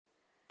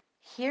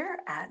Here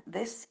at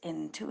this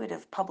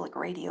Intuitive Public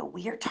Radio,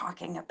 we are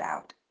talking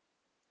about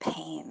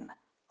pain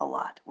a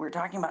lot. We're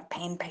talking about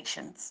pain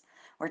patients.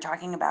 We're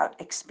talking about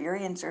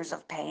experiencers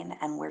of pain,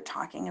 and we're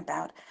talking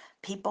about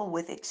people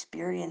with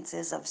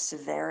experiences of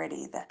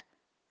severity that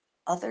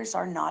others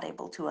are not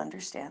able to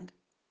understand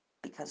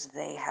because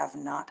they have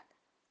not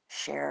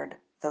shared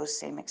those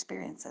same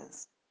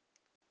experiences.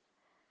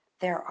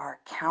 There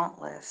are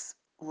countless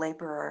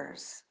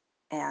laborers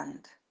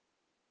and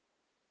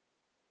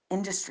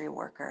industry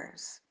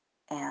workers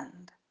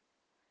and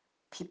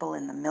people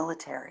in the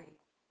military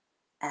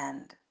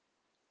and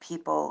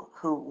people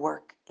who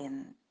work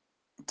in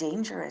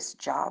dangerous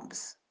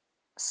jobs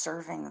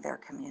serving their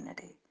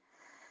community.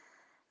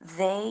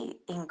 They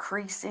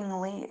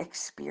increasingly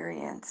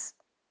experience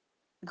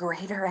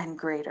greater and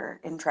greater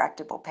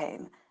intractable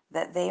pain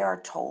that they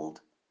are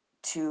told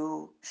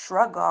to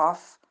shrug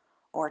off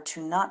or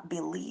to not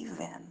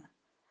believe in,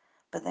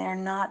 but they are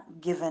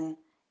not given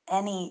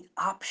any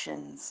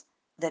options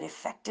that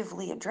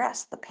effectively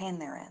address the pain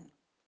they're in.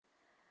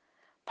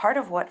 Part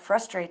of what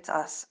frustrates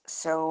us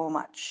so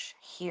much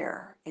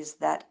here is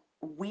that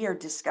we are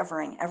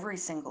discovering every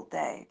single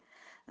day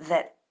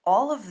that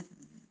all of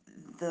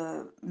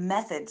the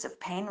methods of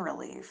pain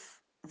relief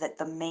that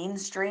the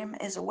mainstream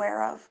is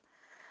aware of,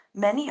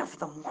 many of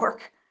them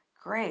work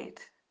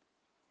great,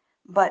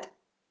 but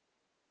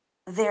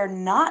they're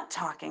not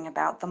talking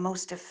about the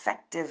most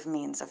effective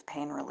means of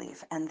pain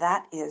relief, and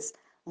that is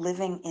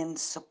living in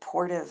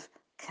supportive,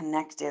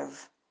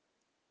 connective,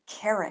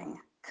 caring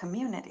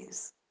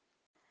communities.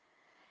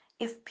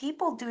 If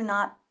people do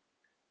not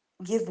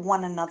give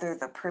one another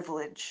the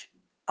privilege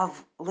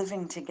of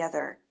living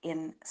together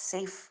in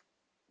safe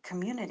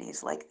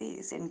communities like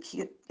these,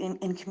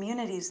 in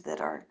communities that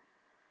are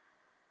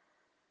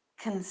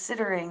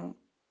considering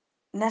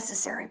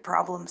necessary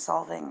problem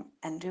solving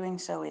and doing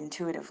so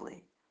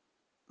intuitively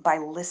by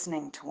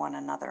listening to one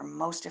another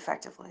most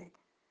effectively,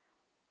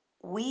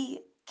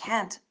 we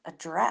can't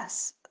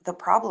address the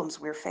problems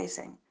we're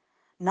facing,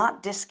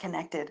 not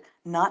disconnected,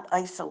 not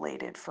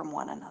isolated from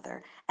one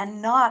another,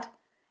 and not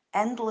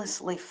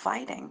endlessly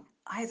fighting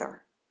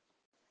either.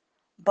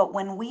 But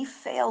when we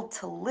fail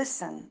to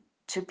listen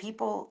to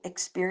people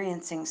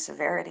experiencing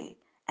severity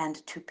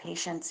and to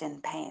patients in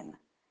pain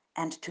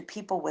and to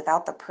people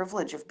without the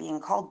privilege of being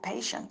called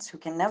patients who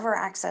can never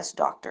access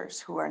doctors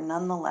who are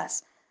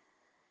nonetheless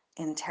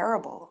in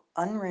terrible,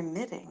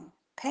 unremitting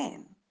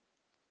pain,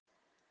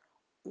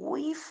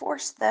 we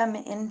force them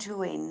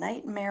into a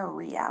nightmare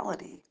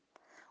reality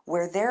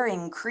where their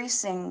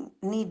increasing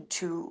need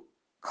to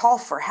call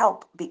for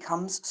help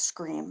becomes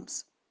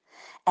screams.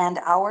 And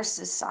our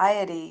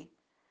society,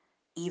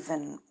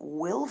 even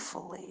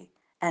willfully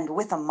and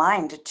with a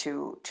mind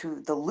to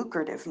the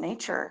lucrative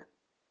nature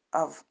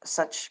of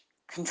such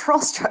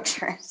control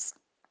structures,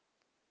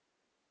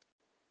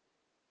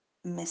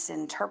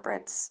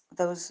 misinterprets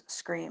those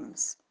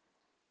screams,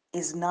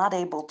 is not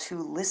able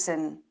to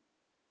listen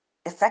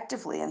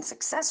effectively and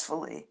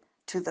successfully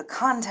to the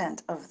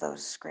content of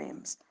those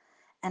screams,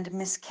 and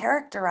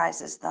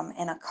mischaracterizes them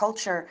in a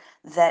culture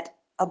that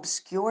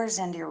obscures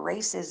and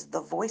erases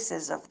the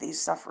voices of these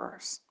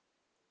sufferers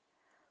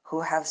who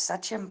have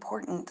such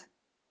important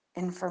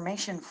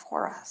information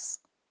for us.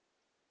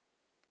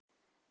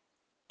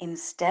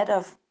 Instead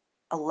of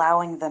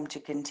allowing them to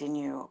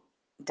continue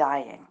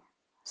dying,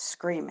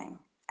 screaming,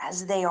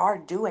 as they are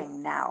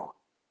doing now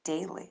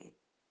daily,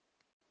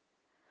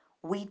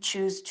 we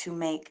choose to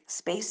make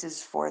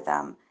spaces for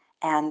them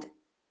and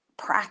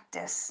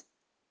practice,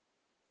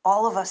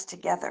 all of us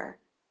together,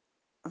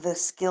 the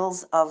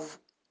skills of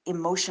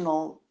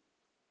emotional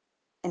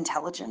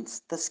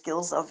intelligence, the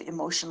skills of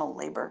emotional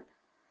labor,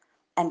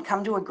 and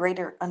come to a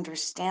greater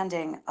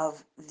understanding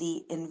of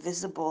the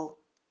invisible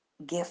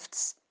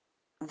gifts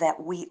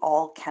that we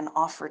all can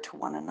offer to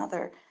one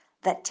another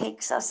that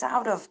takes us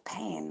out of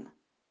pain,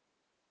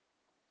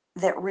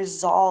 that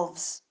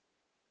resolves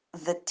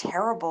the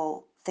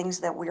terrible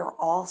things that we are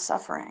all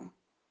suffering,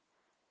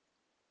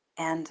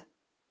 and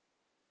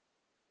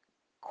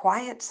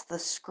quiets the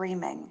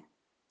screaming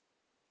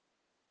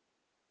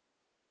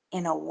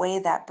in a way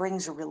that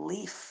brings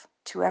relief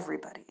to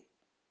everybody,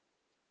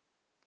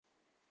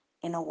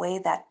 in a way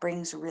that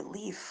brings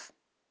relief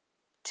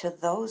to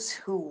those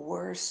who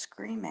were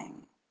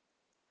screaming,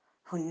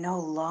 who no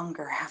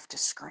longer have to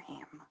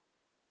scream.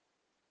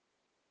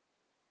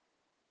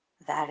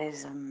 That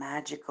is a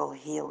magical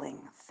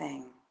healing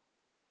thing.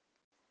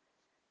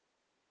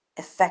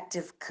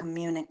 Effective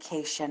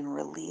communication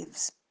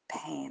relieves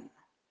pain.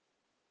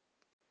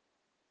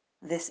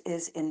 This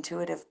is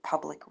Intuitive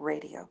Public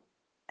Radio,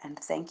 and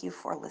thank you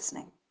for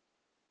listening.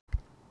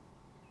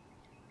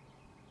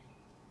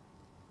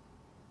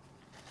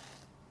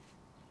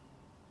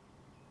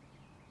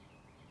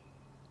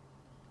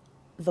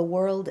 The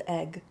World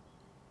Egg,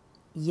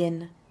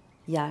 Yin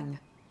Yang.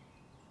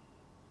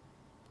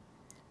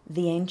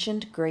 The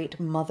ancient great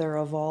mother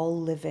of all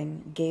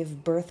living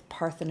gave birth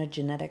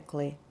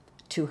parthenogenetically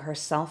to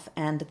herself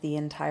and the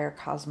entire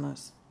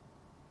cosmos.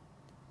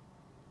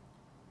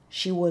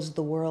 She was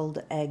the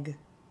world egg,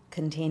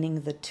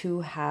 containing the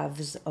two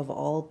halves of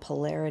all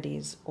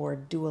polarities or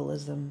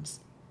dualisms,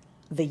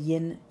 the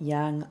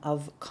yin-yang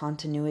of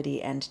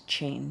continuity and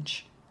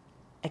change,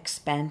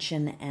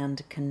 expansion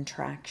and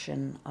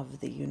contraction of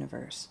the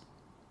universe.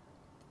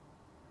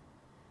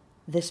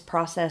 This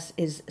process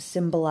is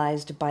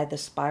symbolized by the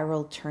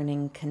spiral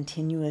turning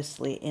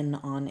continuously in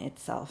on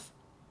itself,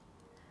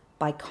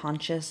 by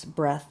conscious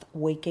breath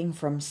waking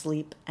from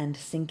sleep and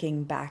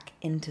sinking back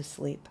into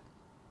sleep.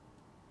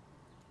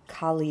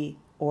 Kali,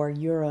 or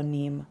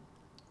Euroneem,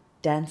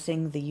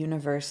 dancing the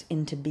universe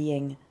into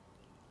being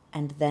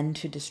and then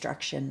to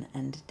destruction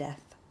and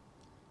death.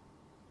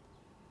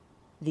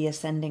 The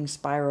ascending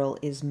spiral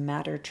is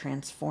matter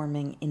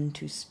transforming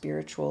into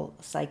spiritual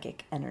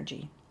psychic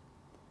energy.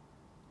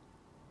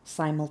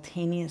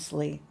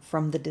 Simultaneously,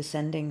 from the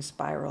descending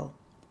spiral,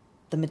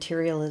 the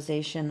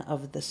materialization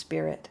of the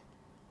spirit,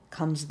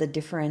 comes the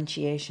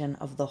differentiation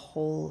of the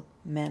whole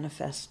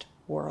manifest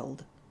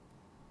world.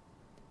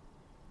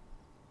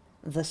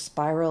 The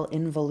spiral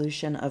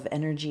involution of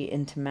energy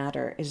into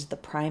matter is the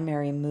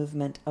primary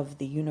movement of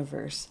the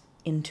universe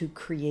into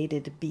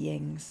created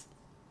beings.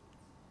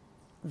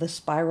 The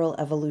spiral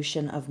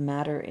evolution of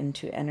matter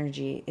into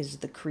energy is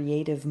the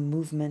creative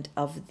movement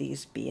of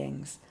these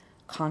beings,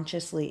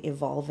 consciously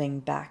evolving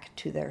back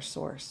to their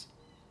source.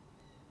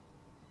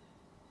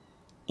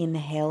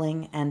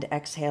 Inhaling and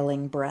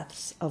exhaling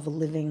breaths of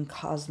living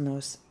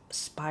cosmos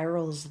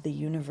spirals the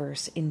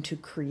universe into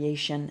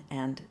creation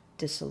and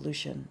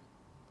dissolution.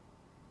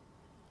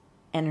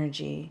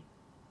 Energy,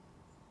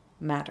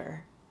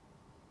 matter,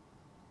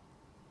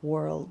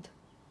 world,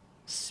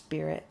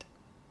 spirit.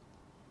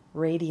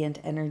 Radiant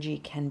energy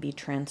can be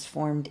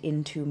transformed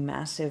into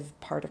massive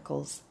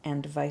particles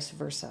and vice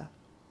versa.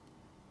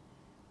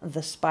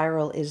 The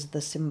spiral is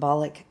the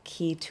symbolic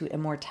key to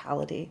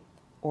immortality,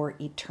 or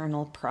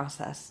eternal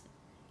process,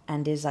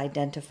 and is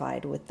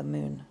identified with the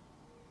moon.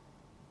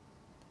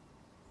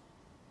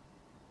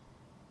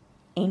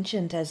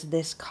 Ancient as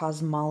this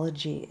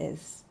cosmology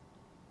is,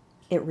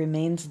 it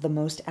remains the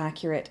most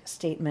accurate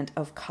statement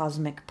of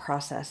cosmic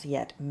process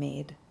yet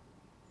made.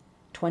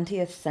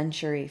 20th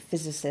century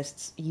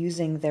physicists,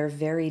 using their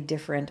very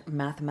different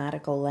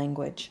mathematical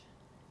language,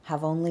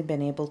 have only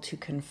been able to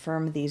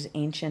confirm these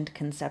ancient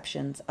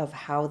conceptions of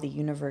how the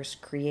universe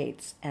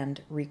creates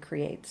and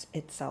recreates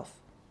itself.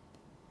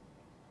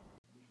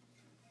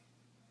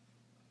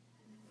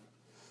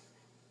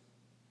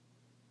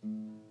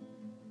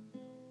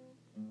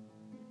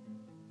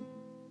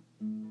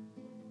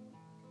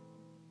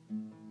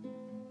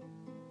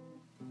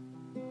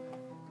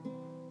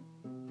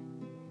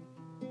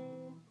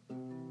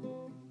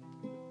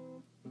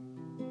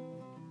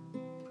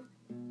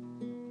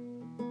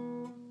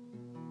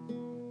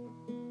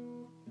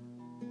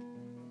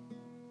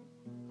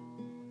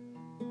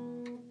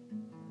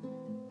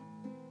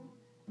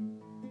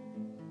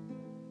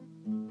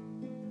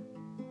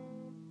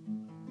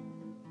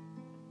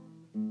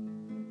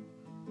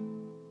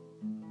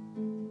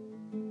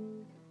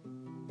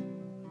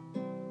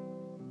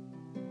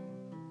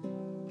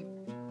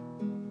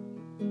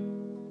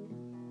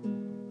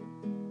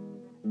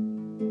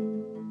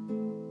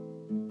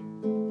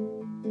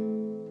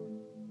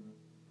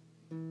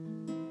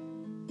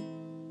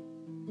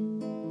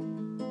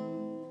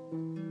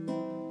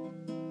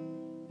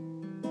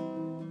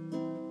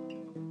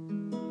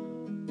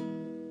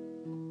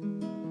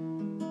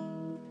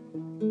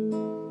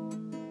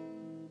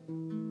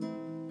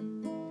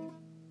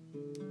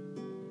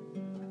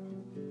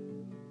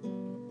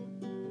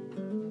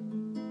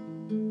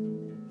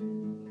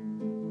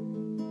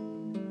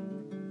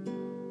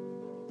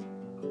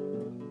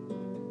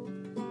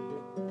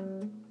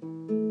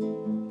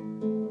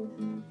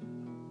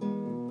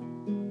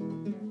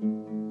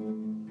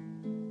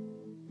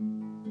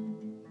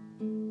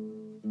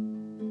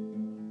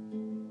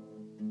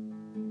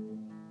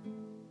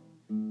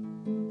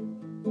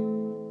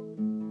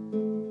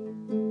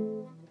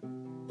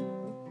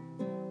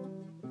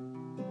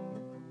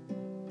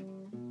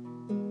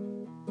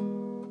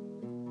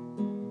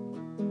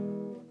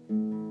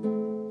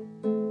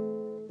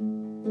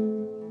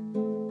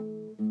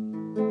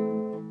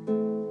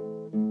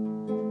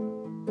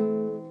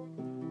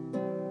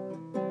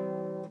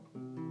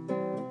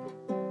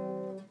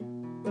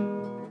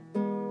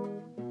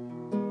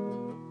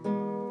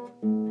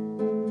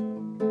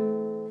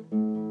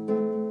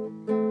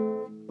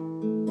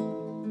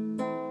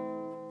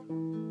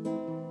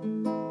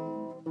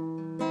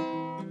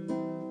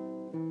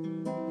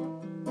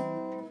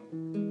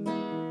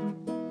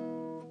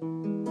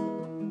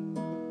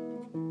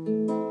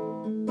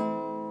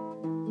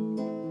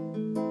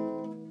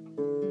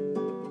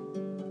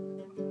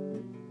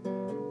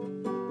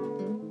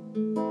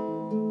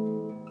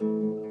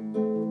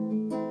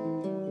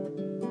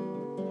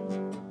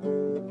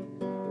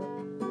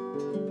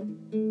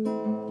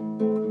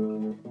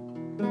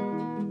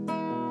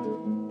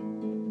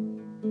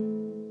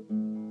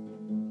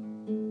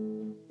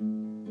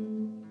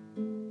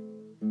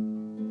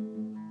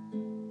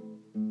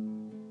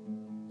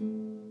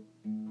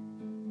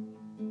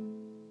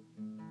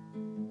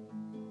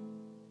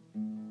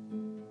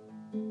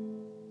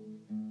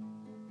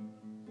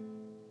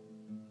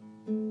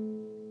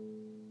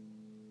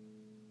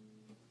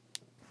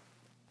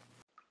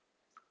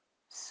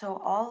 So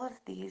all of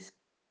these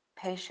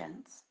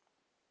patients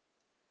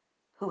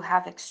who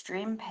have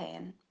extreme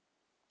pain,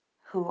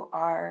 who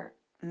are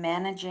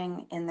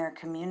managing in their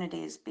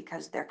communities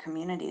because their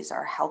communities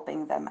are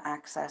helping them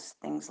access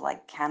things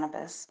like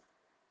cannabis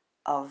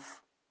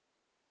of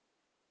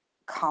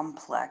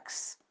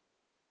complex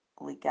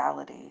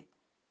legality.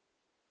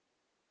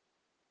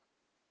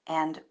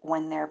 And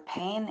when their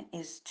pain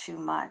is too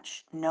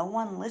much, no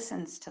one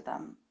listens to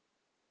them.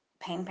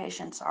 Pain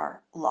patients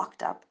are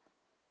locked up.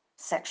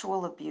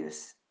 Sexual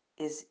abuse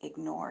is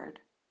ignored.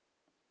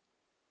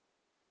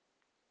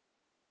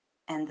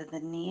 And the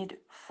need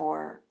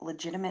for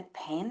legitimate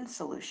pain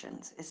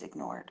solutions is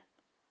ignored,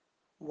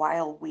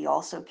 while we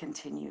also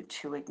continue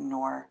to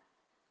ignore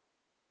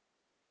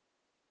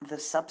the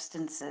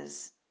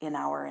substances in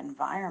our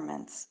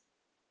environments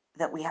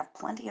that we have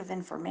plenty of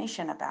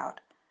information about,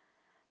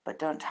 but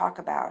don't talk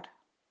about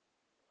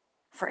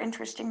for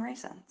interesting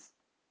reasons.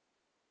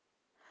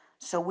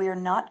 So we're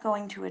not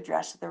going to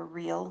address the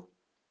real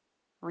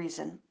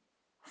reason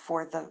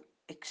for the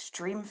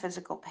extreme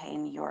physical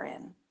pain you're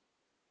in.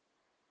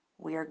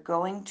 We are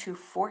going to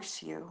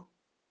force you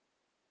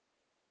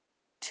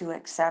to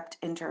accept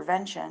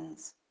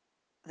interventions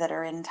that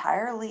are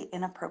entirely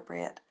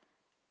inappropriate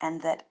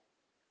and that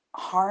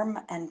harm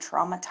and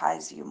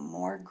traumatize you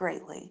more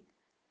greatly,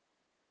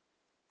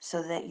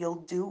 so that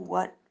you'll do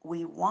what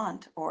we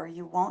want or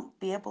you won't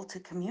be able to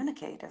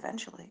communicate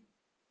eventually.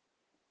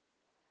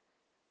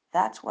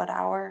 That's what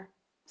our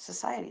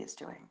society is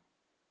doing.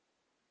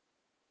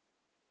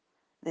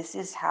 This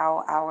is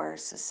how our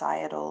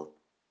societal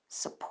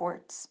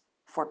supports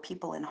for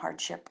people in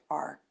hardship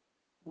are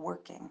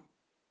working.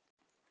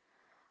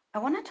 I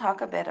want to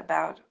talk a bit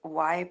about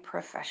why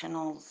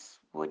professionals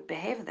would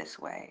behave this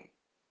way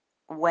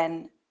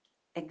when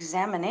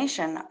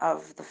examination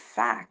of the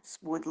facts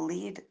would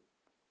lead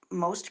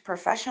most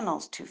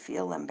professionals to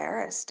feel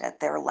embarrassed at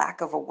their lack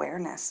of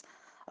awareness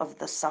of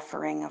the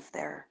suffering of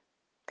their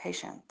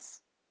patients.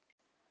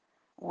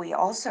 We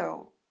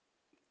also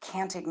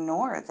can't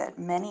ignore that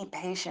many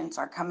patients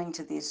are coming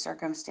to these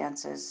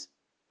circumstances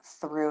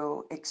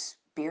through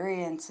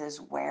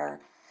experiences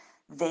where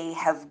they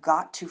have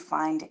got to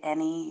find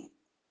any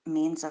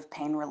means of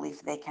pain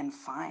relief they can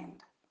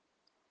find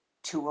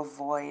to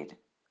avoid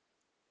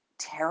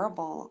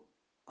terrible,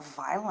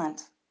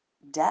 violent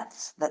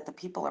deaths that the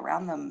people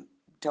around them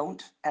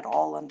don't at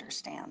all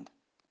understand.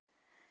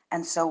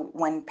 And so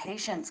when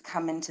patients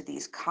come into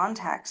these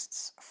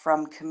contexts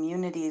from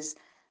communities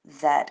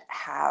that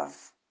have,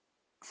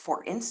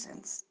 for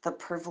instance, the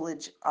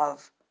privilege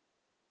of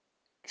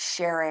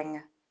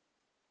sharing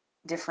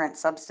different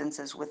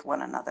substances with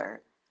one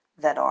another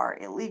that are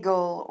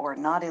illegal or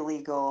not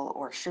illegal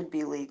or should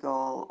be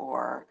legal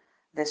or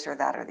this or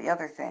that or the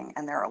other thing.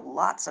 And there are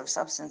lots of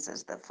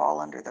substances that fall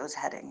under those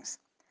headings.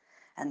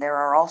 And there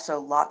are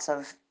also lots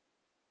of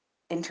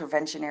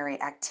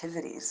interventionary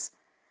activities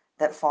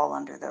that fall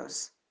under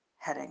those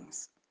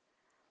headings.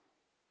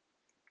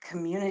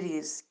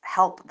 Communities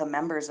help the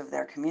members of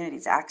their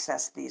communities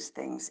access these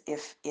things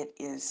if it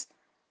is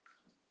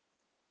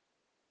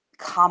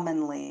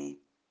commonly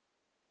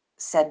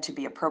said to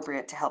be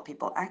appropriate to help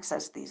people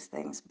access these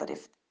things. But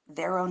if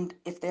their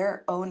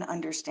own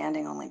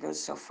understanding only goes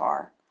so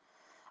far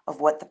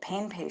of what the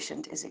pain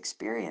patient is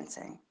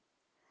experiencing,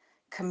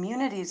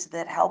 communities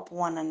that help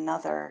one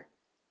another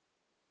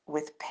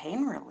with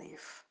pain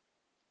relief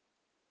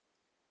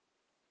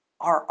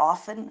are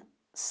often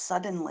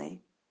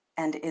suddenly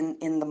and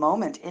in the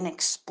moment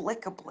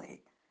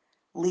inexplicably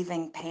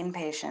leaving pain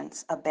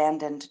patients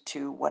abandoned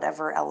to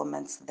whatever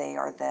elements they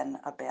are then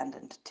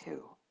abandoned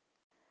to.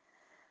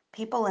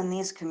 People in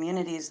these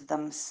communities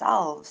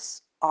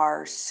themselves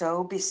are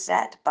so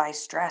beset by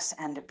stress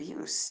and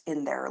abuse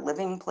in their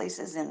living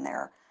places, in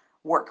their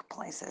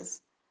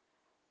workplaces.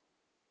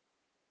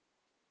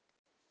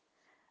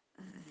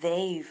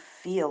 They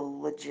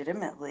feel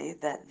legitimately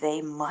that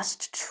they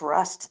must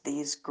trust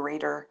these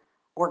greater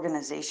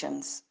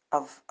organizations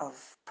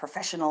of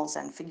professionals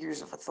and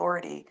figures of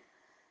authority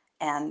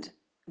and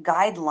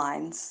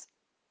guidelines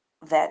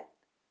that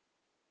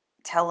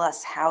tell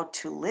us how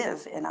to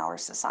live in our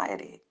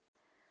society.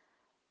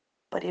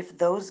 But if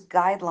those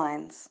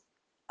guidelines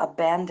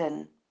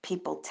abandon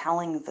people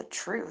telling the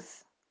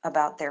truth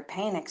about their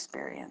pain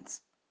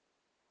experience,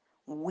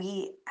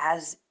 we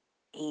as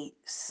a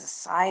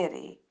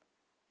society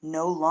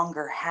no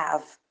longer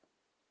have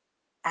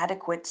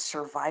adequate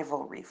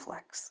survival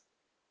reflex.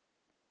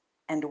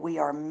 And we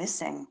are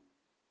missing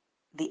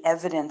the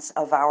evidence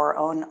of our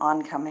own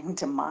oncoming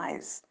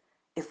demise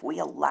if we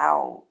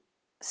allow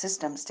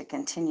systems to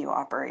continue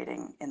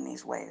operating in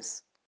these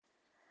ways.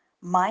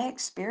 My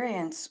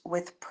experience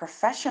with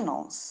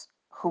professionals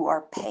who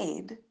are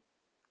paid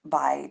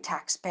by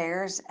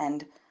taxpayers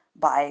and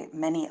by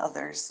many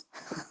others,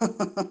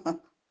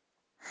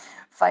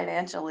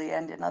 financially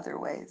and in other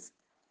ways,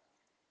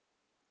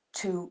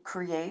 to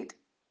create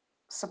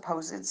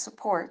supposed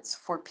supports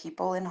for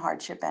people in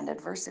hardship and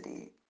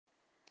adversity.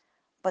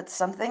 But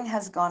something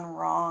has gone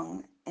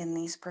wrong in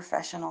these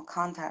professional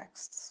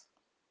contexts.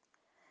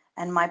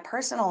 And my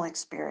personal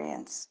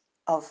experience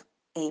of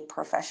a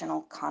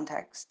professional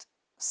context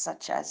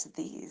such as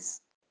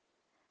these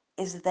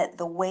is that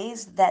the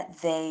ways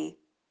that they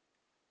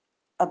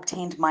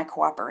obtained my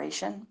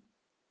cooperation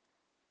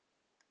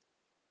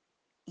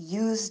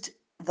used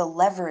the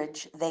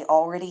leverage they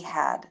already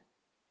had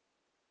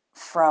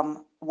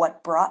from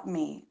what brought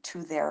me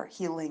to their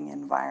healing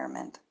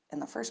environment in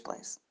the first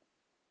place: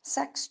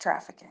 sex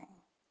trafficking.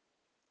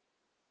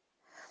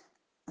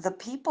 The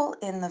people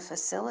in the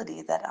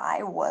facility that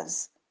I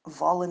was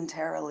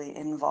voluntarily,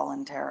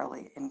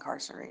 involuntarily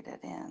incarcerated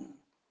in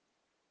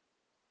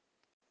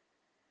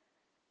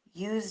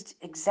used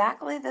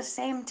exactly the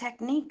same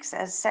techniques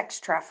as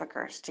sex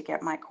traffickers to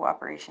get my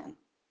cooperation.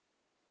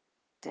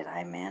 Did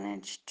I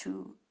manage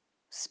to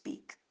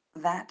speak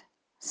that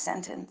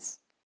sentence?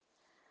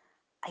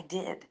 I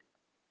did.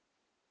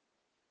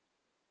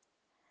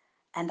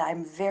 And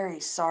I'm very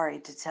sorry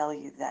to tell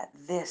you that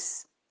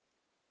this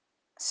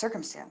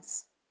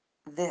circumstance,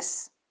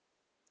 this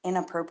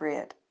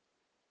inappropriate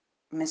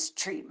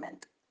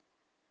mistreatment,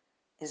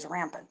 is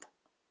rampant.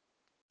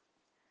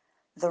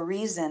 The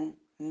reason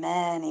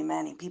many,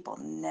 many people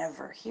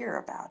never hear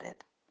about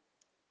it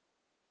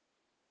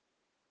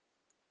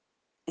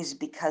is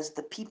because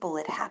the people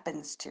it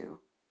happens to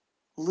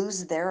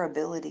lose their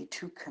ability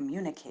to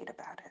communicate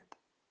about it.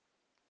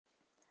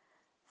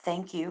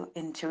 Thank you,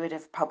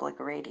 Intuitive Public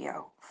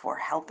Radio, for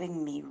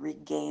helping me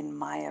regain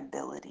my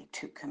ability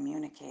to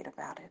communicate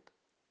about it.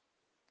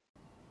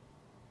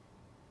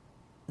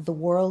 The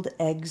world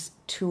egg's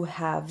two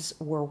halves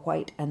were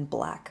white and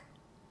black,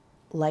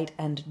 light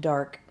and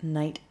dark,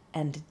 night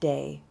and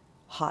day,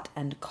 hot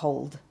and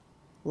cold,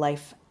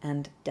 life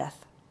and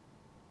death.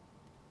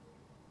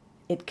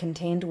 It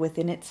contained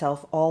within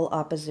itself all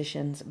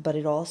oppositions, but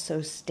it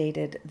also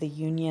stated the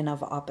union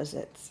of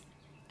opposites,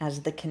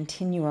 as the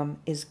continuum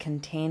is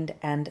contained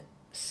and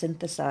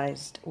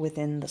synthesized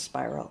within the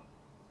spiral.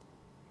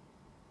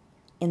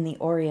 In the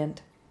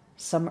Orient,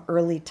 some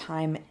early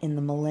time in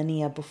the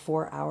millennia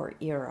before our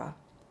era,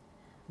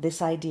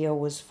 this idea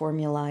was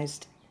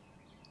formalized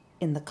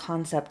in the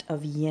concept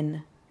of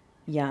yin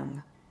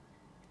yang.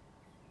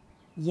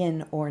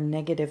 Yin, or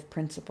negative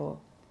principle,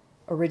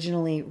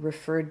 originally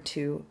referred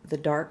to the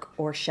dark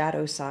or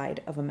shadow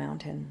side of a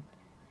mountain.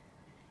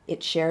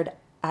 It shared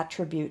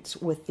attributes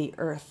with the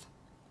earth,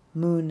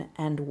 moon,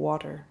 and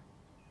water.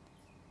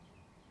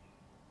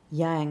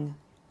 Yang,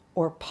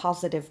 or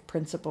positive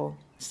principle,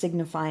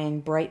 signifying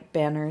bright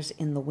banners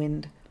in the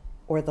wind,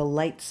 or the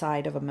light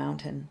side of a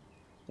mountain,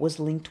 was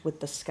linked with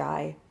the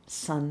sky,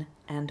 sun,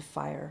 and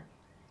fire.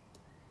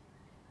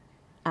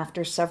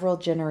 After several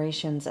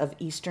generations of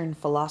Eastern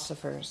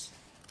philosophers,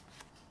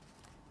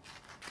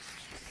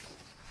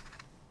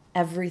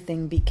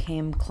 everything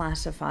became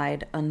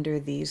classified under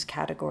these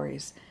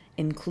categories,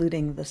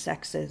 including the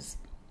sexes.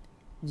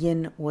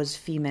 Yin was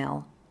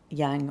female,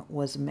 yang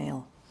was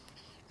male.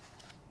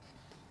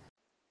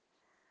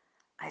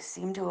 I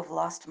seem to have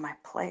lost my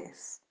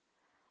place,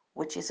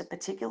 which is a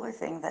particular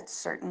thing that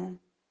certain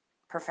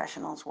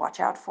professionals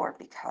watch out for,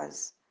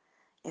 because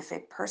if a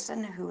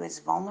person who is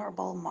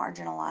vulnerable,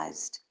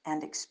 marginalized,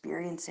 and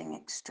experiencing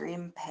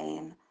extreme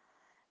pain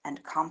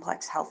and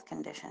complex health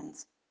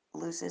conditions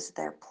loses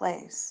their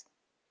place,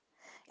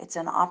 it's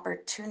an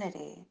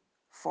opportunity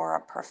for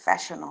a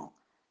professional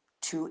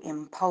to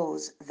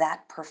impose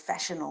that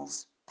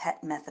professional's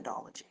pet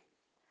methodology.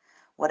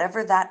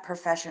 Whatever that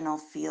professional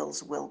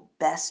feels will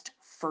best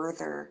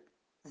further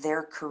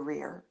their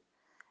career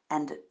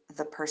and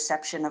the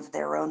perception of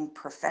their own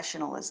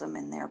professionalism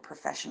in their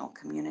professional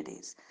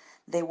communities,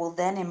 they will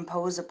then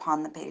impose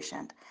upon the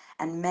patient.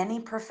 And many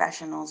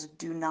professionals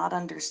do not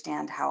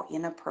understand how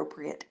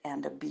inappropriate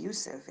and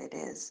abusive it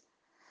is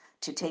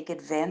to take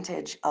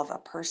advantage of a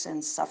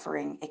person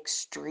suffering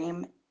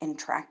extreme,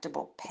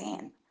 intractable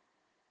pain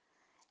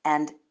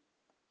and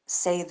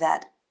say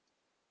that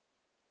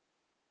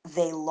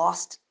they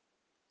lost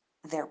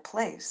their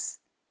place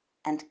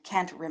and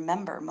can't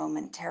remember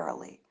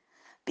momentarily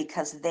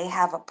because they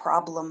have a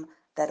problem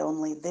that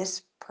only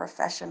this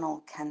professional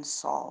can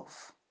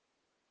solve.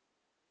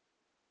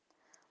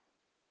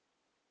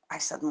 I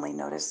suddenly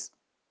notice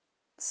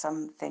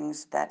some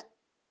things that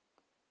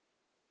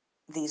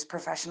these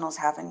professionals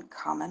have in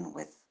common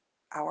with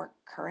our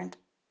current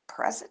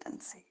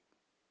presidency.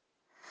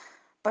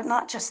 But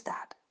not just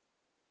that,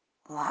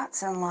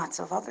 lots and lots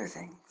of other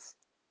things.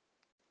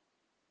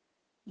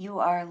 You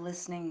are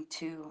listening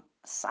to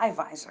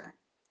SciVisor,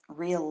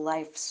 real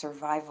life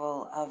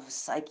survival of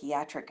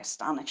psychiatric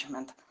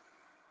astonishment.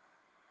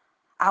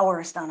 Our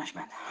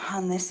astonishment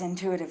on this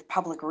Intuitive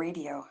Public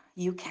Radio.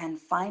 You can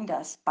find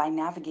us by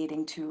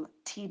navigating to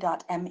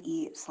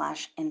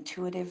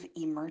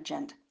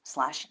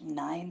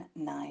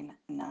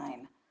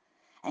t.me/intuitive-emergent/999.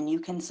 And you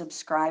can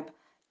subscribe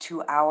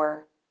to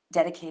our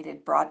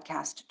dedicated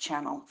broadcast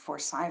channel for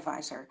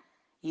SciVisor.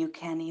 You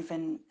can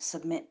even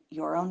submit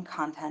your own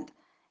content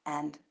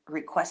and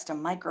request a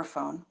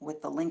microphone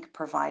with the link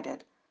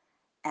provided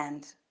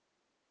and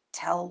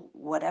tell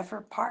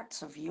whatever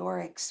parts of your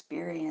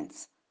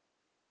experience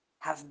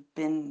have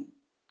been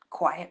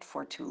quiet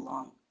for too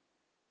long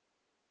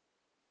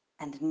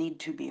and need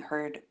to be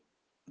heard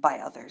by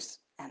others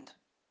and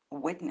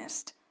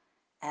witnessed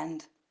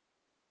and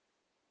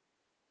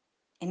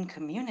in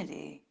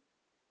community,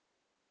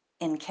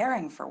 in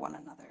caring for one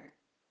another,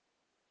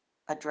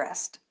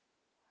 addressed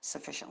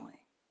sufficiently.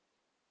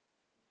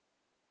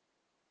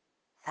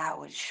 That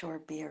would sure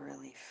be a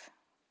relief.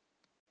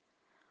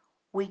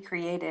 We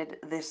created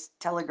this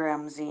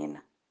Telegram zine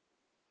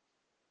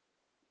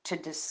to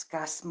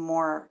discuss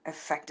more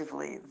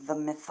effectively the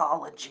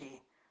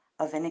mythology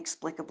of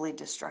inexplicably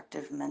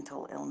destructive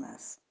mental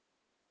illness,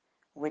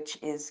 which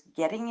is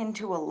getting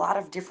into a lot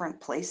of different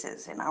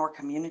places in our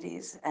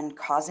communities and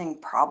causing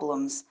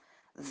problems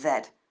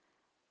that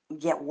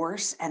get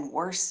worse and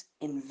worse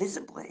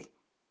invisibly,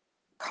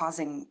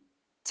 causing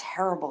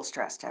terrible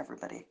stress to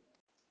everybody.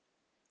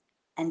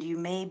 And you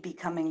may be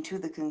coming to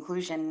the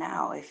conclusion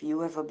now, if you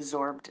have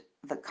absorbed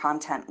the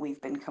content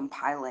we've been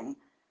compiling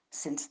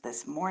since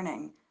this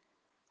morning,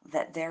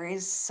 that there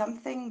is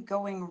something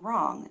going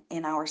wrong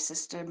in our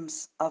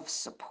systems of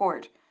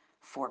support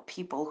for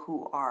people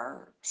who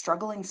are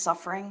struggling,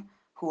 suffering,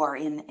 who are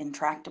in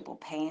intractable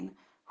pain,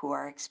 who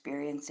are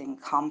experiencing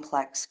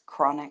complex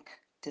chronic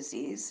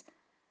disease.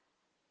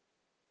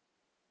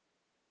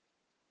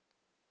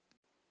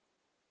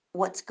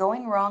 What's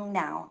going wrong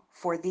now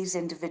for these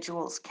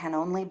individuals can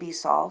only be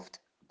solved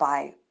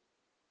by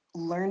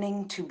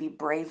learning to be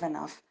brave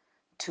enough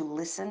to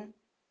listen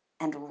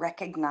and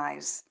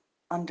recognize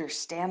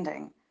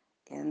understanding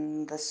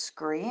in the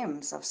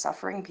screams of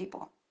suffering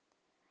people.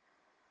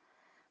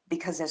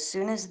 Because as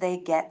soon as they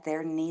get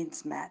their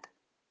needs met,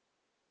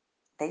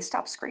 they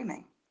stop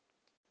screaming.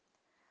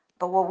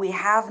 But what we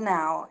have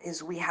now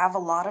is we have a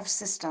lot of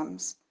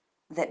systems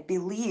that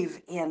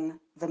believe in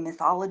the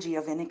mythology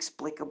of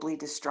inexplicably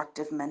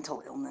destructive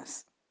mental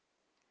illness.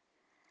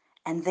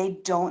 And they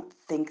don't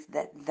think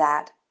that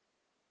that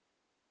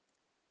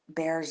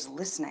bears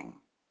listening.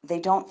 They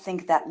don't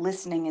think that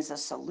listening is a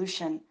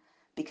solution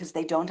because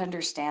they don't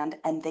understand,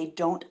 and they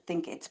don't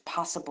think it's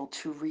possible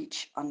to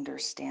reach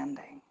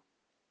understanding.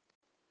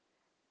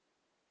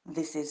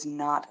 This is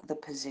not the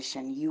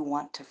position you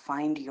want to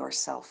find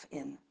yourself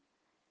in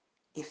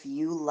if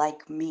you,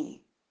 like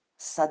me,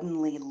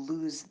 suddenly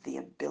lose the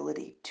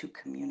ability to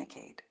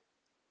communicate.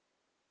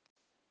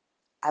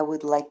 I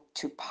would like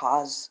to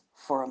pause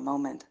for a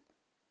moment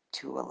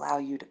to allow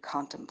you to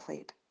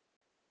contemplate.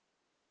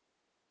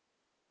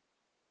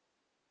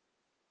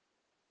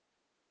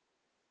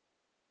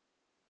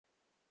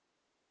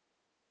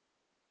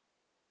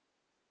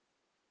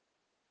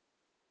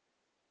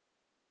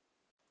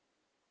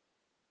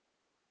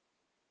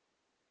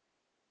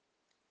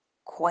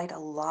 Quite a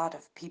lot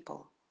of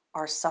people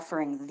are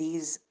suffering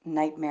these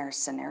nightmare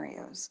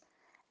scenarios,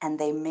 and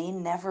they may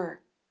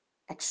never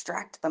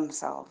extract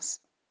themselves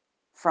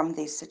from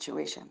these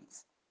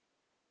situations.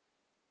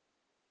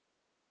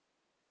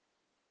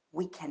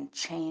 We can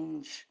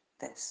change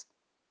this.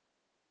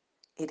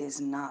 It is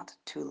not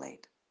too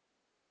late.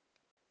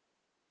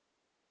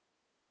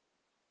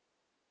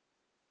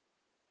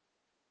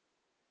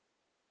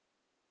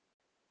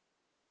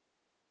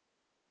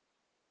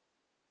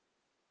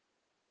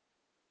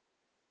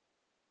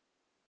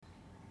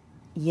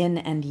 Yin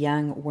and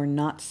yang were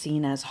not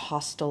seen as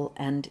hostile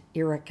and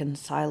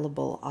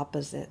irreconcilable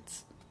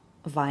opposites,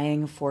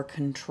 vying for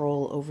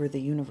control over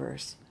the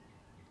universe.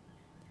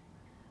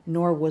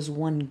 Nor was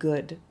one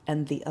good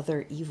and the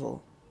other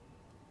evil.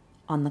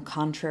 On the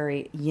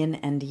contrary, yin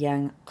and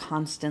yang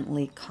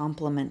constantly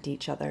complement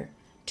each other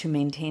to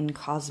maintain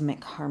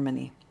cosmic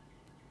harmony.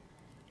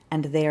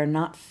 And they are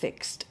not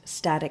fixed,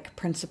 static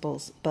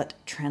principles, but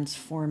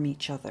transform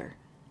each other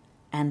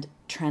and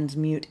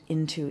transmute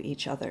into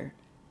each other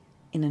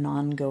in an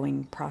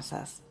ongoing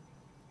process.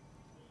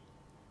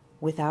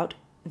 Without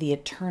the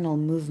eternal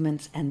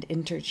movements and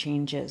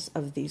interchanges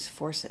of these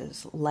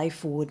forces,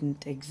 life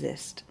wouldn't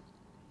exist.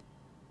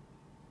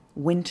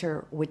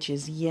 Winter, which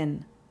is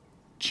yin,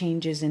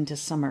 changes into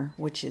summer,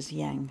 which is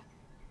yang.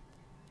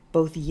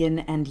 Both yin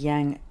and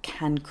yang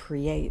can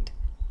create,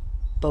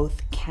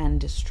 both can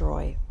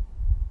destroy.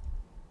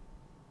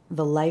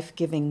 The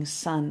life-giving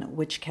sun,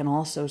 which can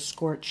also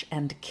scorch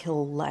and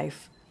kill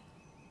life,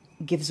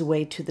 gives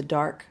way to the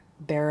dark,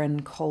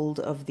 barren cold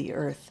of the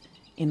earth,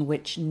 in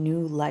which new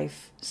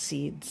life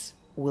seeds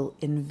will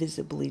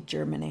invisibly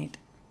germinate.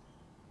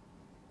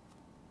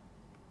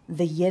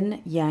 The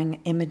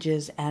yin-yang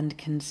images and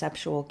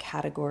conceptual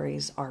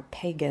categories are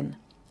pagan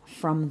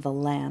from the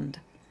land,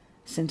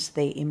 since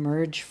they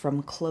emerge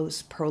from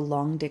close,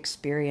 prolonged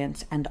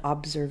experience and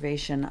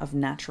observation of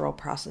natural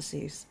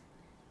processes.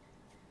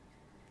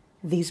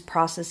 These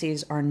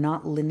processes are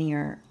not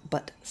linear,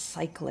 but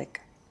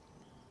cyclic.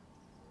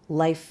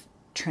 Life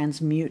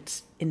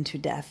transmutes into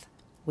death,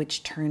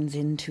 which turns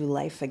into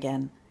life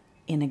again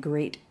in a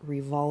great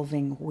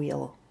revolving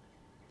wheel.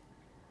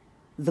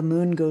 The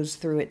moon goes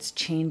through its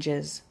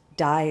changes,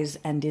 dies,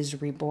 and is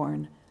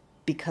reborn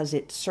because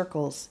it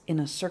circles in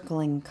a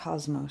circling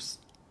cosmos.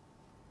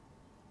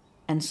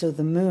 And so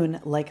the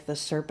moon, like the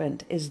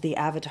serpent, is the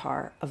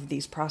avatar of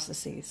these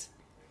processes.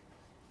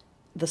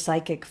 The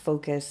psychic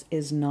focus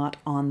is not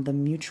on the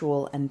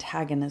mutual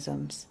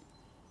antagonisms,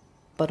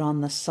 but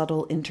on the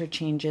subtle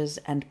interchanges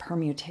and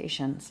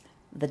permutations,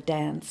 the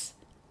dance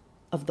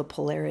of the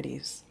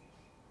polarities.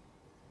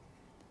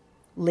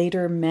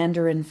 Later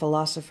Mandarin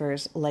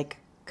philosophers like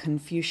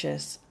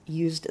Confucius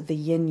used the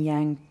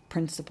yin-yang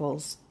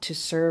principles to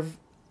serve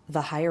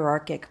the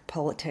hierarchic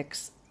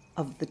politics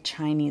of the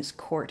Chinese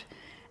court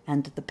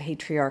and the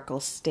patriarchal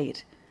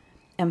state,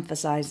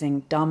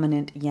 emphasizing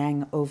dominant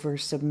yang over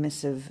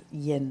submissive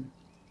yin.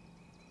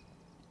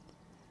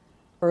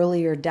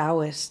 Earlier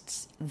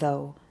Taoists,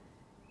 though,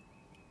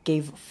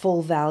 gave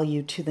full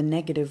value to the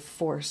negative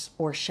force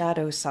or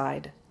shadow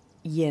side,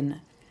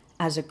 yin,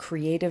 as a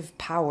creative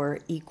power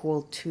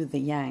equal to the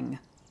yang.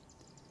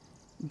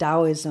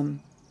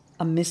 Taoism,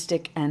 a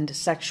mystic and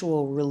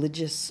sexual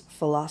religious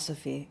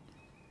philosophy,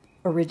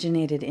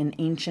 originated in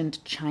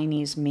ancient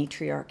Chinese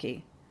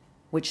matriarchy,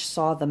 which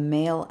saw the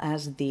male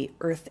as the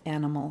earth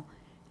animal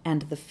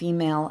and the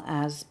female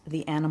as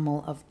the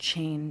animal of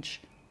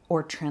change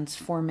or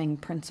transforming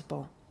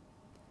principle.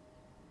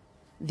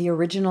 The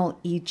original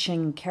I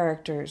Ching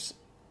characters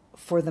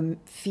for the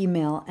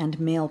female and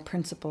male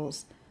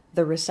principles,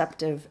 the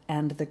receptive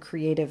and the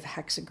creative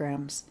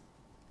hexagrams,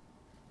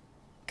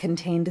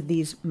 contained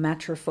these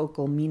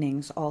matrifocal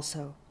meanings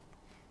also.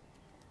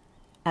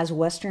 As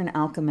Western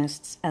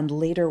alchemists and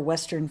later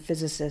Western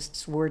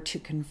physicists were to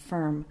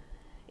confirm,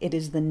 it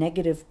is the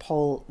negative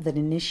pole that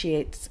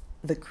initiates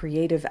the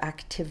creative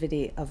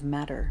activity of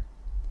matter.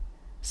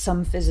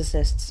 Some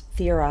physicists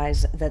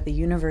theorize that the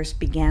universe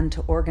began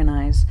to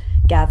organize,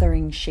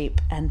 gathering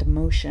shape and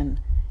motion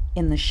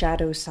in the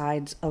shadow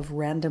sides of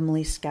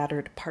randomly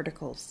scattered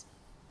particles.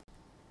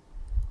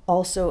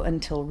 Also,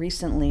 until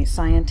recently,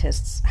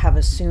 scientists have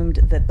assumed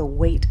that the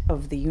weight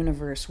of the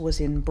universe was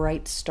in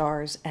bright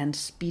stars and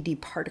speedy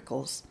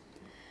particles,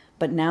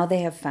 but now they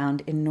have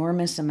found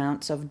enormous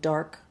amounts of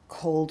dark,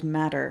 cold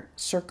matter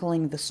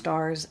circling the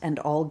stars and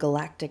all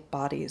galactic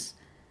bodies,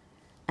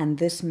 and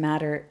this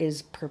matter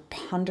is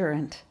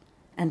preponderant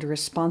and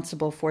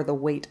responsible for the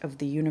weight of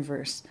the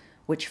universe,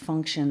 which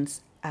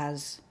functions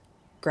as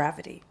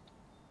gravity.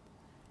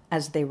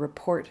 As they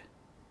report,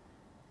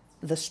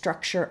 the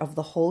structure of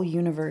the whole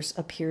universe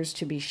appears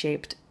to be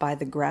shaped by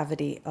the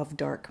gravity of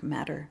dark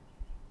matter.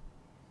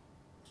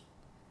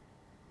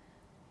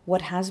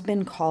 What has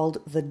been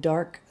called the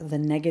dark, the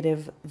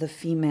negative, the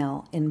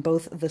female in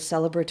both the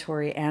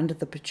celebratory and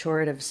the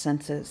pejorative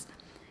senses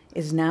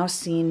is now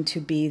seen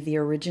to be the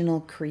original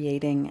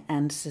creating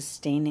and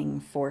sustaining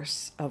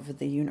force of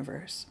the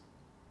universe.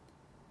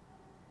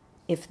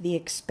 If the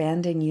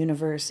expanding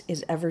universe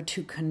is ever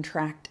to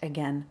contract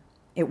again,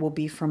 it will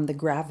be from the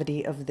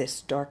gravity of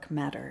this dark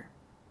matter.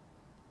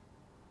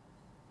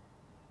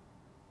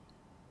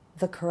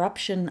 The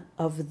corruption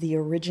of the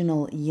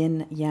original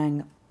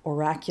yin-yang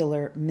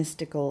oracular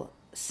mystical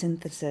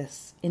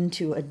synthesis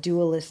into a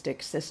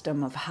dualistic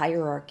system of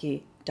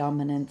hierarchy,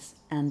 dominance,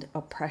 and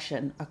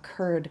oppression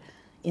occurred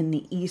in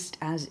the East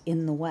as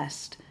in the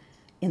West,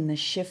 in the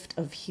shift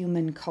of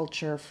human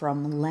culture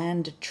from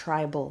land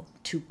tribal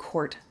to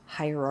court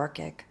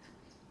hierarchic.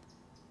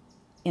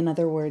 In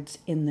other words,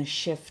 in the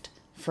shift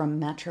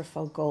from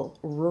matrifocal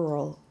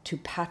rural to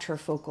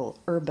patrifocal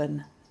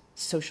urban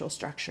social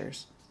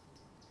structures.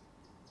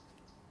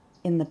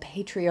 In the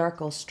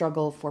patriarchal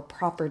struggle for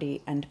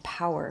property and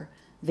power,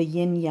 the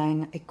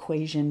yin-yang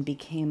equation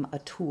became a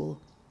tool,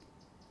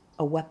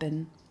 a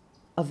weapon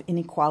of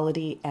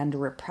inequality and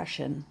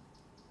repression,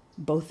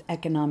 both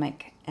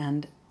economic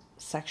and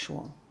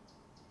sexual.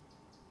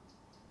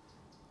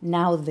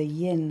 Now the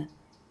yin,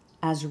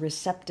 as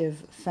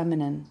receptive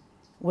feminine,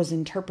 was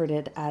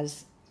interpreted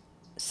as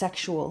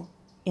sexual,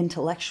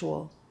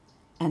 intellectual,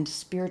 and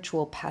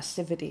spiritual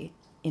passivity,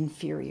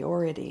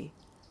 inferiority,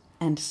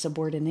 and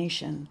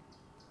subordination.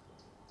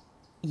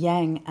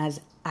 Yang,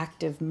 as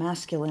active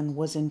masculine,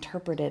 was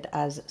interpreted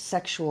as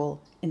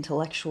sexual,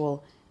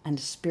 intellectual, and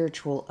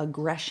spiritual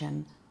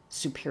aggression,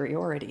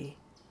 superiority,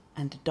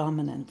 and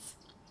dominance.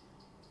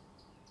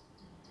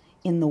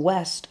 In the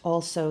West,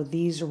 also,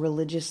 these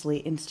religiously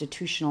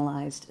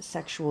institutionalized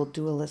sexual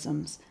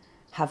dualisms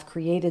have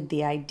created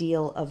the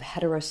ideal of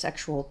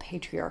heterosexual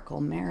patriarchal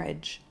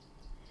marriage,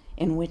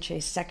 in which a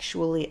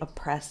sexually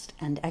oppressed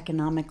and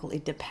economically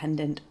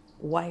dependent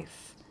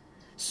wife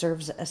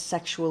serves a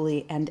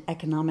sexually and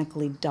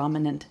economically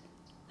dominant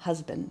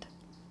husband.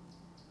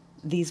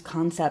 These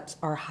concepts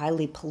are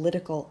highly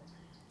political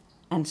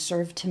and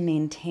serve to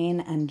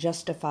maintain and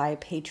justify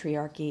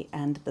patriarchy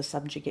and the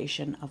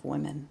subjugation of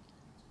women.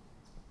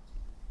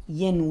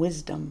 Yin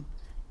wisdom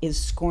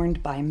is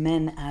scorned by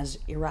men as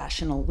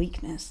irrational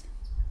weakness,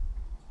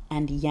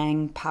 and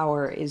yang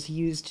power is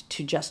used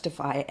to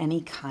justify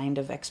any kind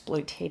of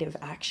exploitative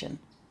action,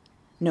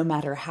 no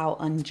matter how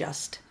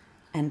unjust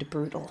and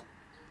brutal.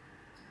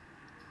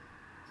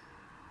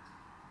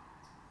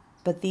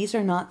 But these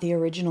are not the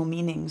original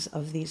meanings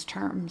of these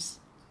terms.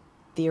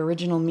 The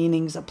original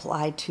meanings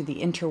apply to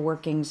the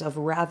interworkings of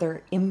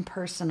rather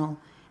impersonal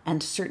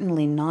and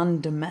certainly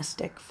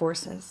non-domestic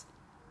forces.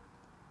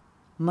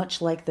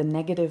 much like the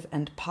negative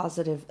and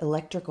positive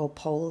electrical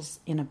poles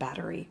in a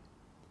battery.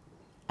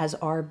 As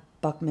R.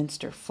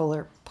 Buckminster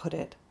Fuller put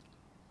it,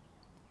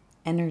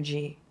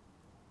 energy,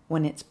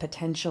 when its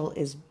potential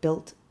is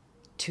built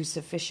to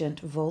sufficient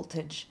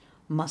voltage,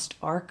 must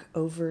arc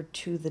over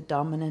to the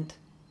dominant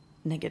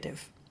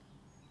negative.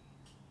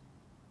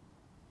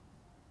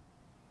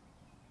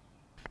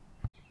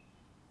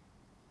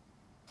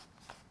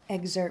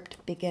 Excerpt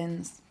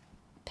begins,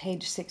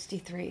 page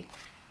 63.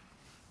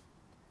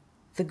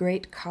 The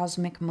Great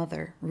Cosmic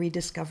Mother,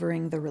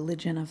 Rediscovering the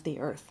Religion of the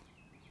Earth,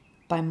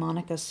 by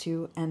Monica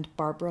Sue and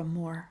Barbara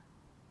Moore.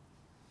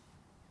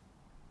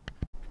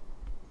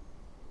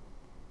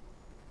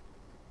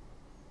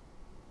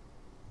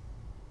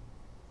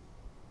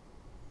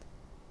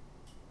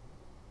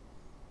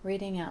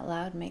 Reading out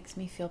loud makes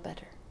me feel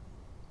better.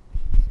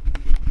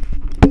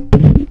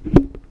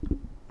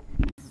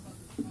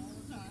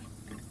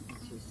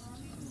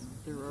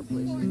 There are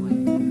places